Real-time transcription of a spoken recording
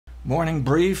Morning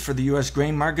brief for the U.S.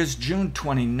 grain markets, June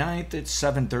 29th at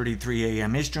 7:33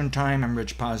 a.m. Eastern Time. I'm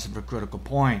Rich Positive for Critical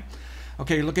Point.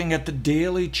 Okay, looking at the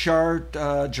daily chart,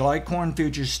 July corn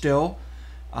futures still.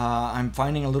 I'm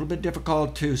finding a little bit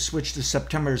difficult to switch to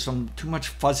September. Some too much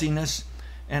fuzziness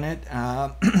in it,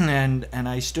 and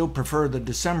I still prefer the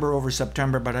December over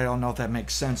September, but I don't know if that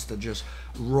makes sense to just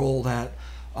roll that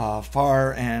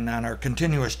far, and on our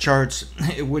continuous charts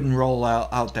it wouldn't roll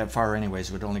out that far anyways.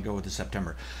 It would only go with the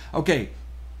September. Okay,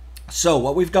 so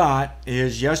what we've got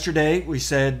is yesterday we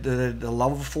said the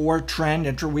level 4 trend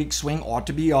intra-week swing ought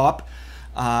to be up.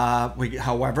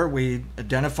 However, we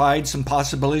identified some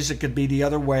possibilities it could be the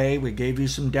other way. We gave you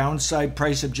some downside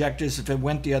price objectives if it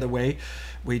went the other way.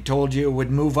 We told you it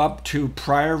would move up to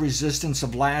prior resistance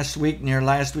of last week, near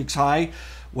last week's high.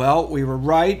 Well, we were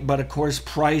right, but of course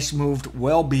price moved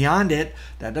well beyond it.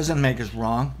 That doesn't make us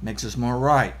wrong, makes us more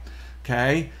right.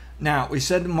 Okay, now we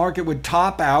said the market would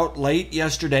top out late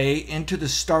yesterday into the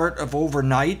start of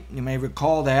overnight. You may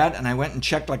recall that, and I went and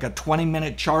checked like a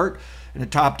 20-minute chart, and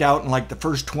it topped out in like the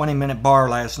first 20-minute bar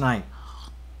last night.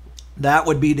 That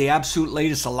would be the absolute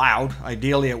latest allowed.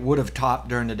 Ideally, it would have topped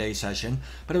during the day session,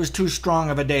 but it was too strong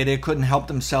of a day. They couldn't help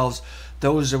themselves.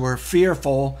 Those that were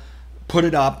fearful put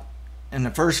it up in the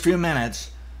first few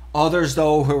minutes. Others,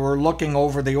 though, who were looking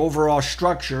over the overall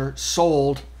structure,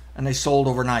 sold, and they sold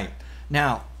overnight.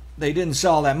 Now, they didn't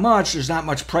sell that much. There's not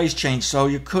much price change, so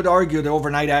you could argue the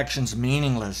overnight action's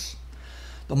meaningless.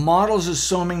 The model's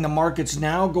assuming the market's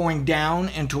now going down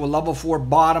into a level 4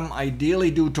 bottom,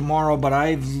 ideally due tomorrow, but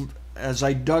as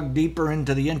I dug deeper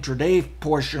into the intraday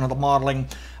portion of the modeling,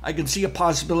 I can see a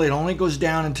possibility it only goes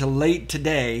down until late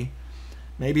today,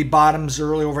 maybe bottoms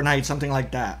early overnight, something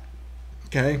like that.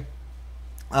 Okay,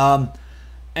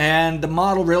 and the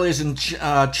model really isn't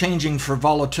changing for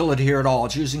volatility here at all.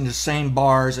 It's using the same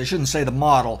bars. I shouldn't say the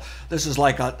model. This is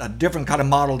like a different kind of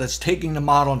model that's taking the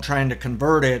model and trying to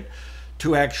convert it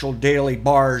to actual daily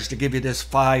bars to give you this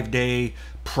 5-day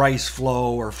price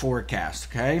flow or forecast.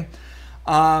 Okay,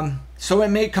 so it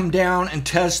may come down and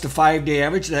test the 5-day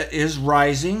average that is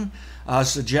rising,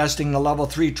 suggesting the level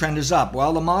 3 trend is up.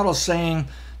 Well, the model's saying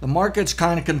the market's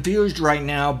kind of confused right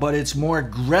now, but it's more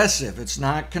aggressive. It's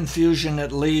not confusion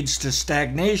that leads to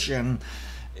stagnation.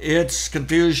 It's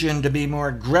confusion to be more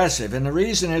aggressive. And the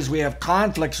reason is we have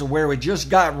conflicts of where we just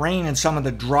got rain in some of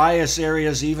the driest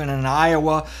areas, even in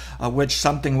Iowa, which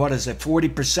something, what is it,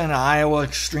 40% of Iowa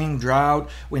extreme drought.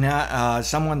 We now,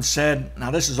 someone said, now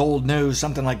this is old news,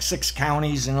 something like 6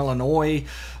 counties in Illinois,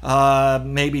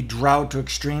 maybe drought to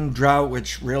extreme drought,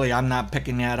 which really I'm not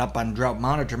picking that up on drought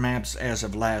monitor maps as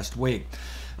of last week.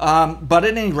 But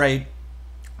at any rate,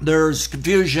 there's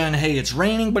confusion. Hey, it's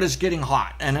raining, but it's getting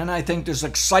hot. And then I think there's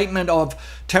excitement of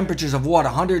temperatures of what,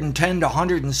 110 to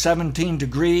 117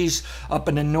 degrees up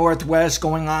in the northwest,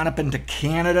 going on up into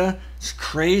Canada. It's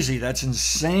crazy. That's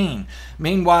insane.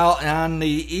 Meanwhile, on the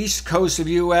east coast of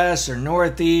U.S. or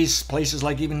northeast, places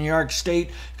like even New York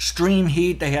State, extreme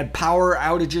heat. They had power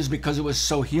outages because it was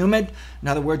so humid. In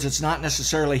other words, it's not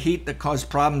necessarily heat that caused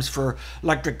problems for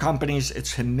electric companies.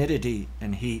 It's humidity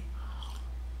and heat.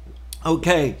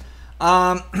 Okay,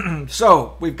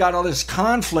 so we've got all this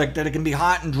conflict that it can be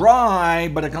hot and dry,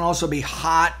 but it can also be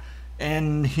hot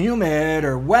and humid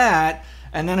or wet,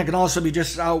 and then it can also be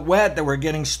just out wet that we're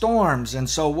getting storms. And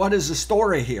so what is the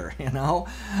story here, you know?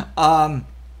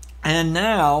 And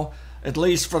now, at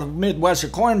least for the Midwest or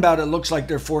Corn Belt, it looks like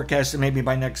they're forecasting maybe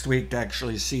by next week to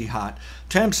actually see hot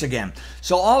temps again.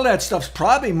 So all that stuff's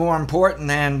probably more important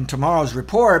than tomorrow's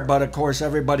report, but of course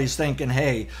everybody's thinking,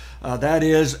 hey, that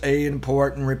is an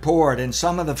important report. And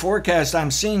some of the forecasts I'm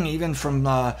seeing, even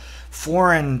from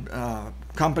foreign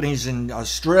companies in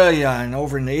Australia and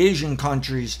over in the Asian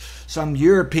countries, some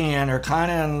European, are kind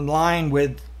of in line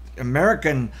with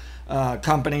American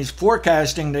companies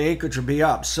forecasting the acreage will be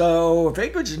up. So if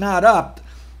acreage is not up,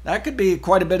 that could be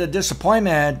quite a bit of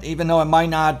disappointment, even though it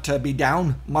might not be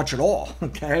down much at all.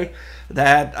 Okay,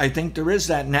 that I think there is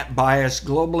that net bias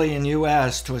globally in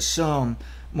U.S. to assume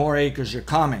more acres are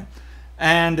coming.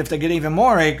 And if they get even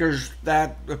more acres,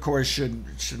 that of course should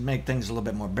make things a little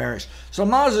bit more bearish. So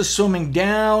Mao's assuming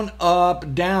down,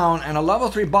 up, down, and a level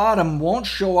 3 bottom won't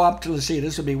show up till, let's see,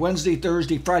 this will be Wednesday,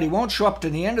 Thursday, Friday, won't show up to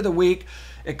the end of the week.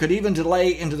 It could even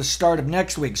delay into the start of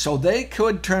next week. So they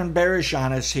could turn bearish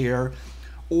on us here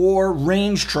or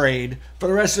range trade for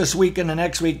the rest of this week and the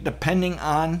next week, depending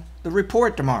on the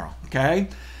report tomorrow, okay?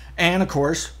 And of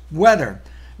course, weather.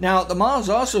 Now, the model's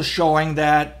also showing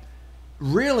that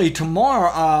really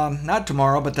tomorrow, not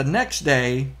tomorrow, but the next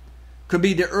day could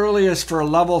be the earliest for a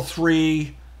level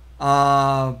 3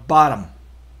 bottom.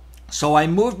 So I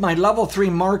moved my level 3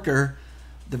 marker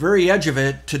the very edge of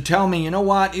it, to tell me, you know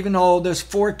what, even though this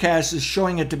forecast is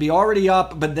showing it to be already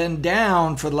up but then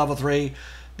down for level 3,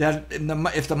 that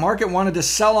if the market wanted to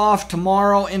sell off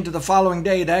tomorrow into the following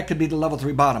day, that could be the level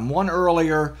 3 bottom, one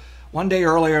day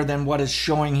earlier than what is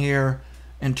showing here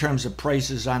in terms of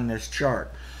prices on this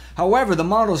chart. However, the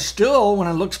model still, when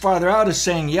it looks farther out, is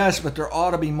saying yes, but there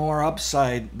ought to be more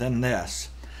upside than this.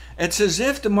 It's as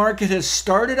if the market has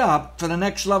started up for the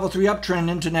next level 3 uptrend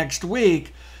into next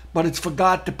week, but it's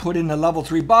forgot to put in the level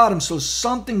 3 bottom, so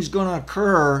something's going to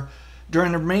occur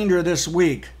during the remainder of this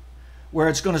week where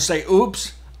it's going to say,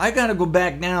 oops, I got to go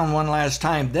back down one last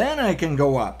time, then I can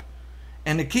go up.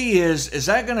 And the key is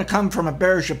that going to come from a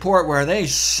bearish report where they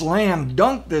slam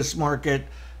dunk this market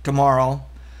tomorrow?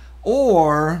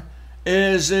 Or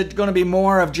is it going to be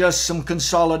more of just some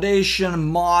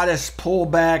consolidation, modest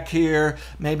pullback here,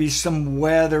 maybe some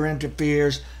weather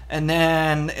interferes, and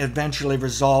then eventually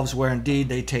resolves where indeed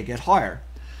they take it higher?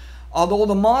 Although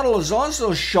the model is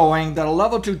also showing that a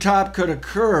level 2 top could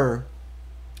occur,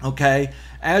 okay,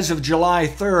 as of July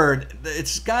 3rd,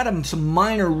 it's got some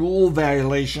minor rule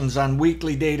violations on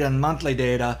weekly data and monthly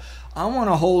data. I want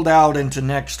to hold out into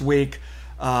next week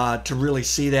to really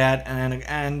see that.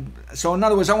 And so in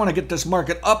other words, I want to get this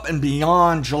market up and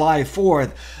beyond July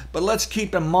 4th. But let's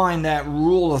keep in mind that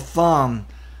rule of thumb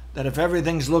that if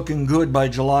everything's looking good by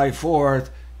July 4th,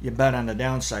 you bet on the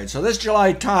downside. So this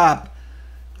July top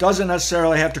doesn't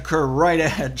necessarily have to occur right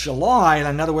at July.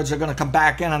 In other words, they're going to come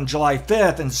back in on July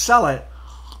 5th and sell it.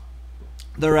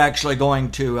 They're actually going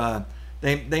to,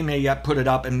 they may yet put it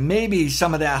up, and maybe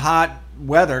some of that hot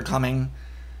weather coming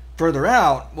further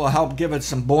out will help give it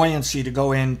some buoyancy to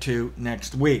go into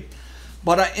next week.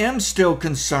 But I am still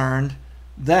concerned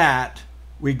that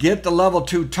we get the level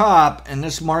 2 top and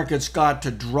this market's got to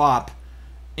drop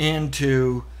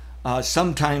into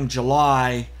sometime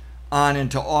July on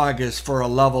into August for a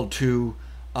level 2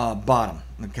 bottom.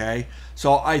 Okay,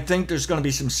 so I think there's going to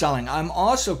be some selling. I'm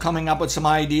also coming up with some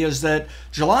ideas that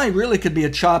July really could be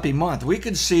a choppy month. We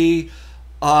could see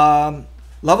level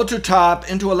 2 top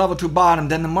into a level 2 bottom,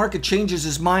 then the market changes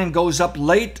its mind, goes up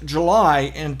late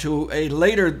July into a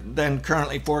later than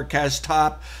currently forecast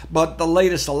top, but the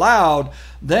latest allowed,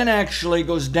 then actually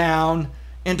goes down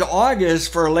into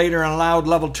August for a later and allowed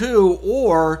level 2,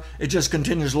 or it just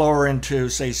continues lower into,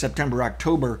 say, September,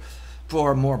 October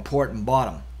for a more important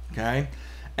bottom. Okay.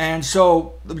 And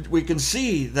so we can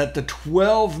see that the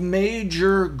 12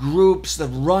 major groups that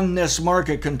run this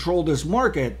market, control this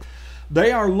market,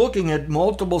 they are looking at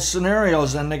multiple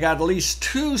scenarios, and they got at least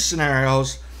 2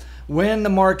 scenarios when the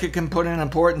market can put in an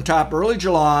important top early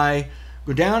July,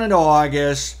 go down into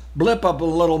August, blip up a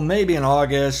little maybe in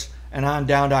August, and on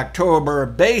down to October.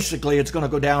 Basically, it's going to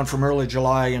go down from early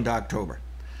July into October.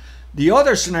 The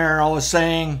other scenario is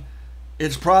saying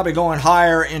it's probably going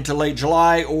higher into late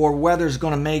July, or weather's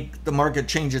going to make the market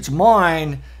change its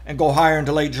mind and go higher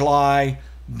into late July,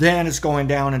 then it's going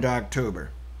down into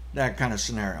October. That kind of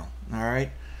scenario. All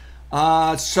right.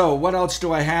 So what else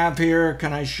do I have here?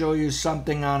 Can I show you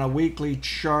something on a weekly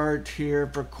chart here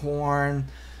for corn?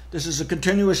 This is a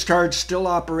continuous chart still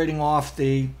operating off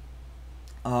the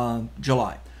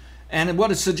July. And what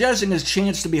it's suggesting is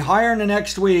chance to be higher in the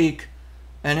next week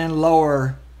and then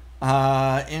lower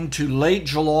into late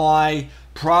July,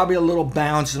 probably a little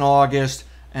bounce in August,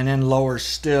 and then lower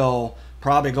still,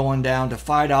 probably going down to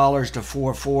 $5 to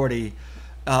 $4.40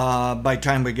 by the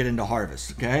time we get into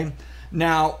harvest. Okay.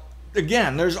 Now,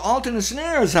 again, there's alternate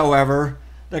scenarios, however,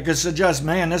 that could suggest,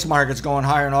 man, this market's going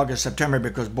higher in August, September,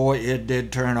 because boy, it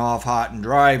did turn off hot and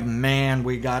dry. Man,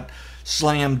 we got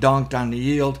slam dunked on the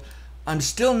yield. I'm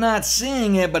still not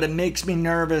seeing it, but it makes me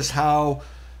nervous how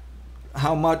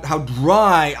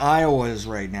dry Iowa is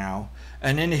right now.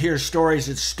 And then to hear stories,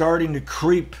 it's starting to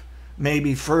creep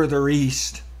maybe further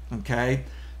east. Okay,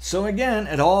 so again,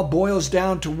 it all boils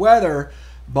down to weather,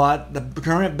 but the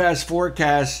current best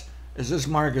forecast is this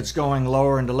market's going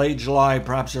lower into late July,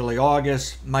 perhaps early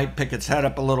August, might pick its head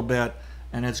up a little bit,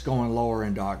 and it's going lower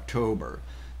into October.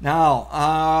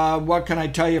 Now, what can I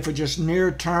tell you for just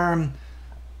near term?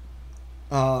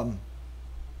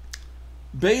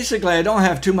 Basically, I don't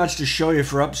have too much to show you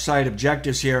for upside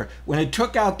objectives here. When it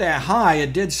took out that high,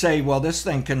 it did say, well, this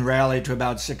thing can rally to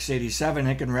about 687.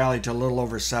 It can rally to a little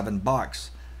over $7.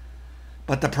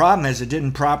 But the problem is it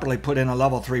didn't properly put in a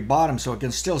level 3 bottom, so it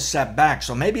can still set back.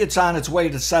 So maybe it's on its way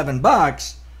to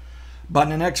 $7, but in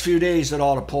the next few days, it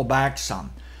ought to pull back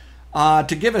some.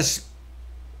 To give us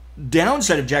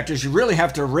downside objectives, you really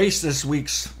have to erase this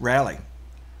week's rally.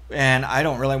 And I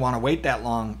don't really want to wait that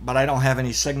long, but I don't have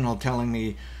any signal telling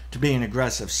me to be an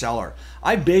aggressive seller.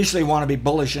 I basically want to be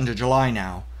bullish into July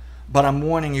now, but I'm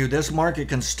warning you, this market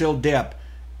can still dip,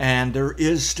 and there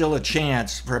is still a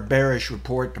chance for a bearish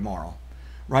report tomorrow.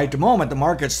 Right at the moment, the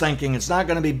market's thinking it's not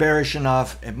going to be bearish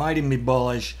enough. It might even be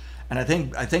bullish. And I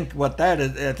think what that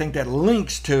is, I think that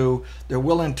links to they're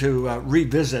willing to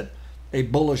revisit a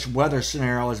bullish weather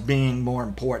scenario as being more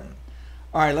important.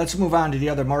 All right, let's move on to the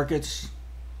other markets.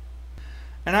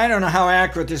 And I don't know how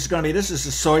accurate this is going to be. This is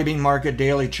the soybean market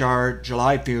daily chart,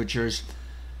 July futures.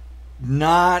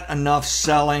 Not enough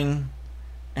selling,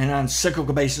 and on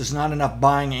cyclical basis, not enough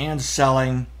buying and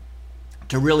selling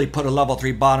to really put a level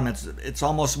 3 bottom. It's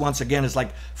almost, once again, it's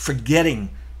like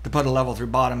forgetting to put a level 3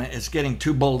 bottom. It's getting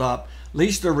too bulled up. At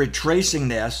least they're retracing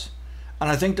this, and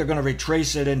I think they're going to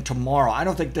retrace it in tomorrow. I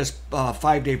don't think this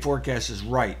 5-day forecast is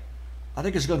right. I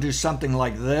think it's going to do something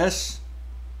like this.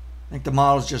 I think the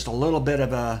model's just a little bit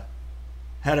of a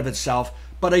ahead of itself,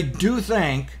 but I do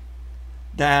think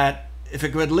that if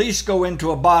it could at least go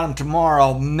into a bottom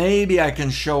tomorrow, maybe I can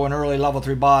show an early level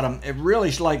 3 bottom. It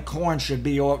really, like corn, should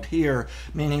be out here,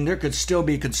 meaning there could still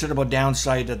be considerable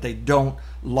downside that they don't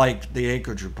like the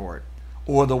acreage report,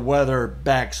 or the weather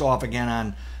backs off again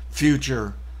on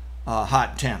future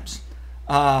hot temps.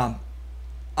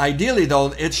 Ideally,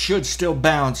 though, it should still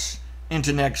bounce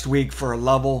into next week for a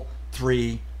level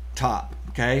 3 top,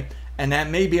 okay? And that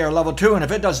may be our level 2, and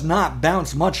if it does not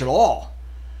bounce much at all,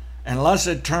 unless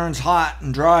it turns hot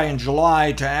and dry in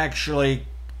July to actually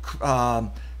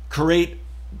create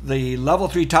the level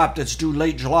 3 top that's due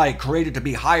late July, create it to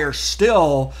be higher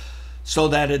still, so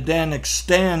that it then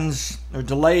extends or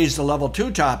delays the level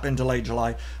 2 top into late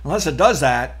July. Unless it does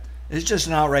that, it's just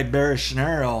an outright bearish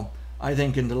scenario, I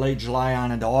think, into late July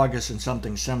on into August, and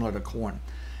something similar to corn.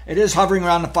 It is hovering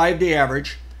around the 5-day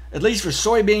average. At least for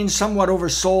soybeans, somewhat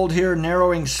oversold here,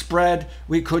 narrowing spread.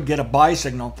 We could get a buy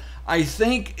signal. I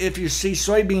think if you see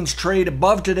soybeans trade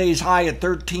above today's high at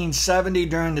 1370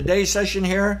 during the day session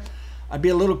here, I'd be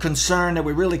a little concerned that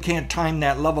we really can't time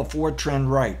that level 4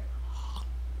 trend right.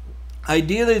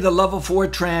 Ideally, the level 4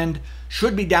 trend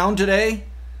should be down today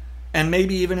and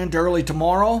maybe even into early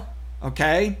tomorrow,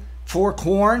 okay, for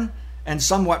corn and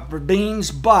somewhat for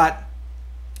beans. But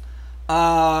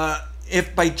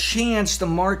if by chance the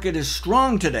market is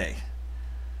strong today,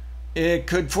 it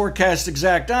could forecast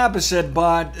exact opposite,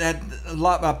 but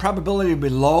that probability will be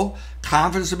low,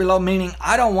 confidence will be low, meaning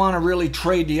I don't want to really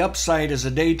trade the upside as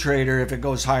a day trader if it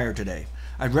goes higher today.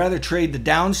 I'd rather trade the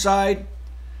downside,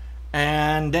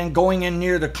 and then going in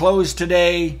near the close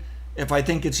today, if I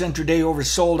think it's intraday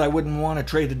oversold, I wouldn't want to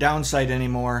trade the downside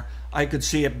anymore. I could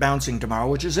see it bouncing tomorrow,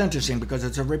 which is interesting because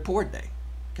it's a report day,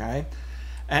 okay?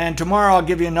 And tomorrow I'll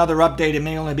give you another update. It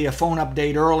may only be a phone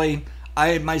update early.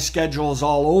 My schedule is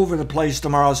all over the place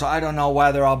tomorrow, so I don't know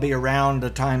whether I'll be around the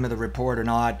time of the report or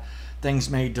not. Things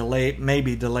may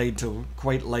be delayed to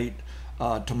quite late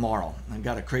tomorrow. I've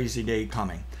got a crazy day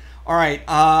coming. All right,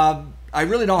 I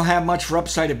really don't have much for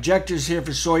upside objectives here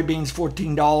for soybeans.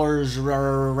 $14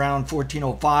 or around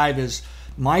 $14.05 is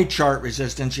my chart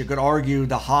resistance. You could argue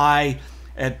the high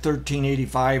at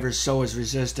 $13.85 or so is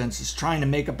resistance. It's trying to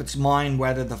make up its mind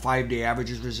whether the 5-day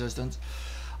average is resistance.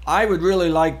 I would really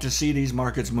like to see these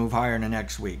markets move higher in the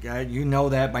next week. You know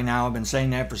that by now. I've been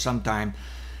saying that for some time.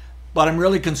 But I'm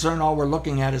really concerned all we're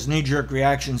looking at is knee-jerk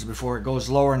reactions before it goes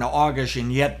lower into August.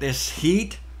 And yet this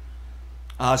heat,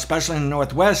 especially in the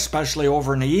Northwest, especially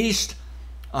over in the East,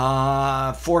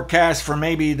 forecast for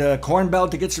maybe the Corn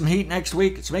Belt to get some heat next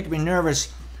week. It's making me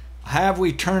nervous. Have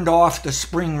we turned off the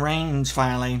spring rains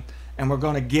finally, and we're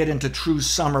going to get into true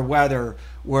summer weather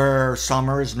where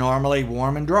summer is normally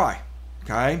warm and dry?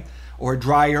 Okay, or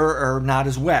drier or not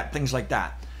as wet, things like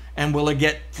that. And will it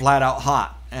get flat out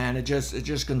hot? And it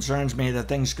just concerns me that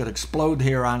things could explode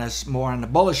here on us more on the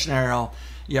bullish scenario.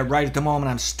 Yet right at the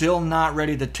moment, I'm still not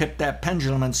ready to tip that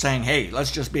pendulum and saying, hey, let's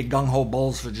just be gung-ho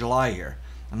bulls for July here.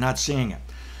 I'm not seeing it.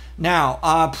 Now,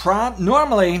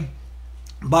 normally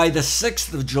by the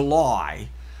 6th of July,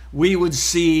 we would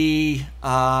see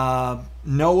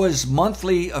NOAA's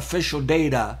monthly official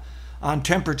data on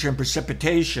temperature and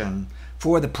precipitation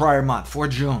for the prior month, for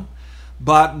June.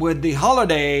 But with the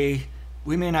holiday,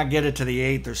 we may not get it to the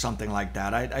 8th or something like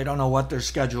that. I don't know what their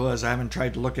schedule is. I haven't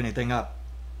tried to look anything up.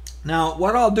 Now,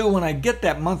 what I'll do when I get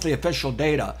that monthly official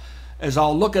data is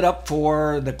I'll look it up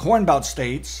for the Corn Belt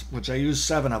states, which I use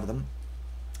 7 of them,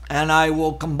 and I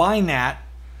will combine that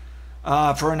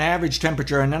for an average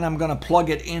temperature, and then I'm going to plug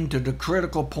it into the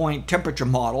critical point temperature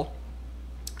model,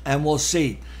 and we'll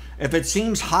see. If it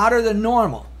seems hotter than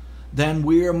normal, then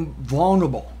we're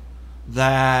vulnerable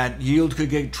that yield could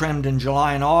get trimmed in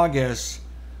July and August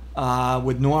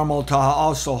with normal to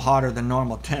also hotter than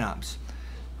normal temps.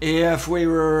 If we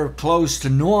were close to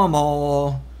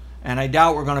normal and I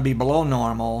doubt we're going to be below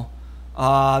normal,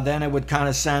 then it would kind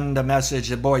of send a message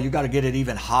that, boy, you got to get it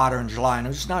even hotter in July. And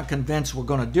I'm just not convinced we're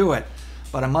going to do it.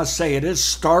 But I must say it is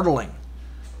startling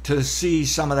to see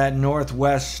some of that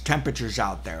northwest temperatures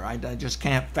out there. I just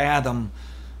can't fathom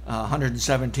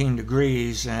 117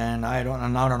 degrees, and I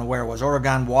don't know where it was,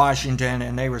 Oregon, Washington,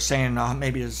 and they were saying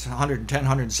maybe it's 110,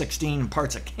 116 in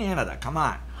parts of Canada. Come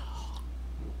on.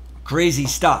 Crazy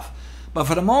stuff. But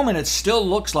for the moment, it still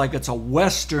looks like it's a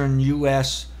western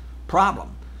U.S.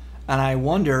 problem. And I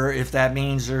wonder if that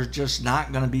means there's just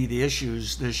not going to be the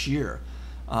issues this year.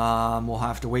 We'll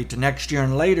have to wait to next year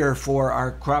and later for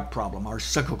our crop problem, our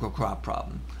cyclical crop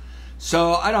problem.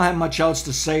 So I don't have much else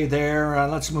to say there.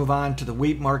 Let's move on to the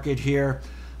wheat market here.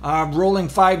 Rolling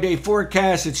 5-day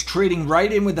forecast. It's trading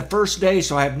right in with the first day,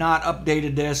 so I have not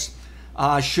updated this.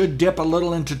 Should dip a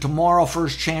little into tomorrow.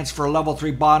 First chance for a level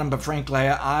 3 bottom, but frankly,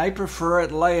 I prefer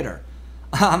it later.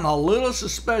 I'm a little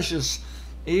suspicious.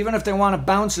 Even if they want to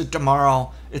bounce it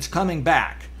tomorrow, it's coming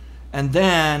back. And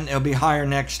then it'll be higher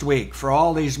next week for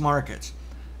all these markets.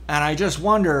 And I just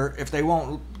wonder if they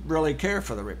won't really care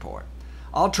for the report.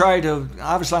 I'll try to,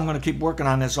 obviously I'm going to keep working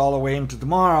on this all the way into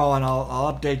tomorrow, and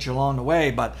I'll update you along the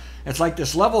way. But it's like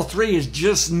this level 3 is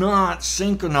just not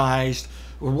synchronized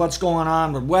with what's going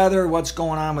on with weather, what's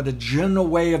going on with the general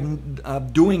way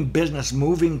of doing business,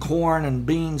 moving corn and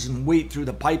beans and wheat through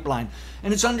the pipeline.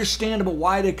 And it's understandable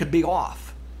why they could be off.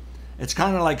 It's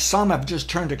kind of like some have just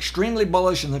turned extremely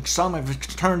bullish and some have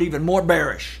turned even more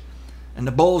bearish. And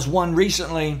the bulls won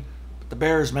recently, but the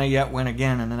bears may yet win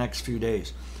again in the next few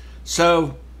days.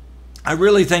 So I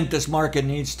really think this market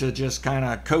needs to just kind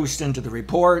of coast into the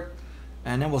report,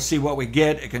 and then we'll see what we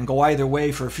get. It can go either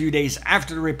way for a few days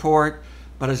after the report.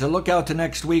 But as I look out to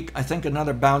next week, I think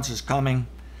another bounce is coming.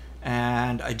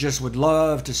 And I just would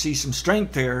love to see some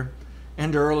strength here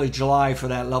into early July for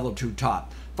that level 2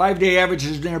 top. 5-day average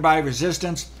is nearby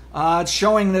resistance. It's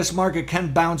showing this market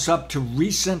can bounce up to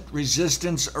recent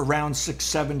resistance around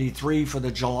 673 for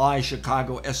the July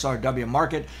Chicago SRW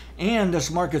market. And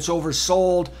this market's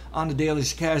oversold on the daily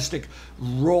stochastic,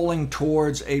 rolling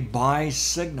towards a buy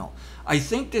signal. I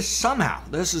think this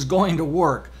is going to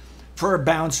work for a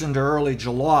bounce into early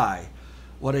July.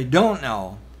 What I don't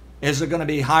know is it going to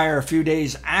be higher a few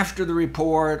days after the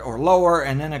report or lower,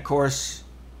 and then of course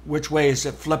which way is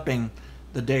it flipping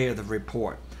the day of the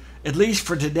report. At least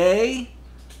for today,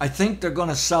 I think they're going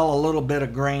to sell a little bit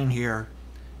of grain here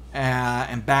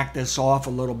and back this off a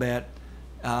little bit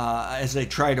as they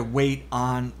try to wait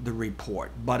on the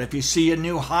report. But if you see a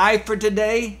new high for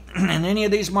today in any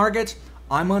of these markets,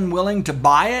 I'm unwilling to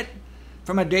buy it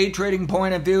from a day trading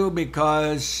point of view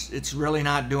because it's really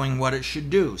not doing what it should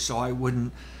do. So I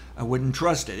wouldn't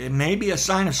trust it. It may be a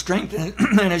sign of strength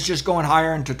and it's just going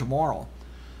higher into tomorrow.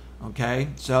 Okay,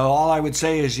 so all I would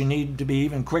say is you need to be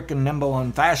even quick and nimble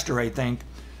and faster, I think,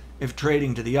 if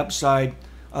trading to the upside.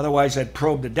 Otherwise, I'd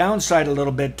probe the downside a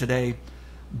little bit today.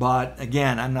 But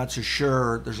again, I'm not so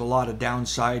sure there's a lot of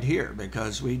downside here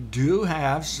because we do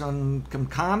have some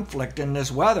conflict in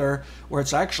this weather where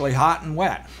it's actually hot and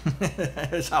wet.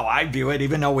 That's how I view it,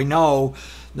 even though we know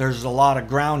there's a lot of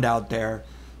ground out there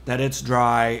that it's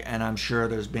dry, and I'm sure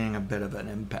there's being a bit of an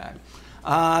impact.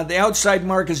 The outside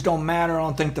markets don't matter. I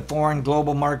don't think the foreign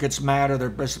global markets matter. They're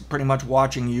pretty much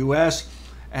watching U.S.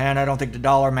 And I don't think the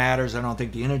dollar matters. I don't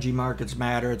think the energy markets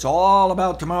matter. It's all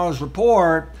about tomorrow's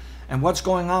report and what's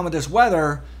going on with this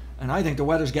weather. And I think the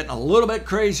weather's getting a little bit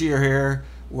crazier here,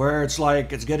 where it's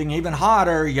like it's getting even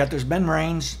hotter, yet there's been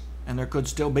rains, and there could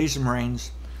still be some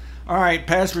rains. All right,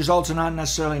 past results are not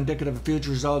necessarily indicative of future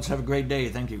results. Have a great day.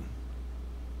 Thank you.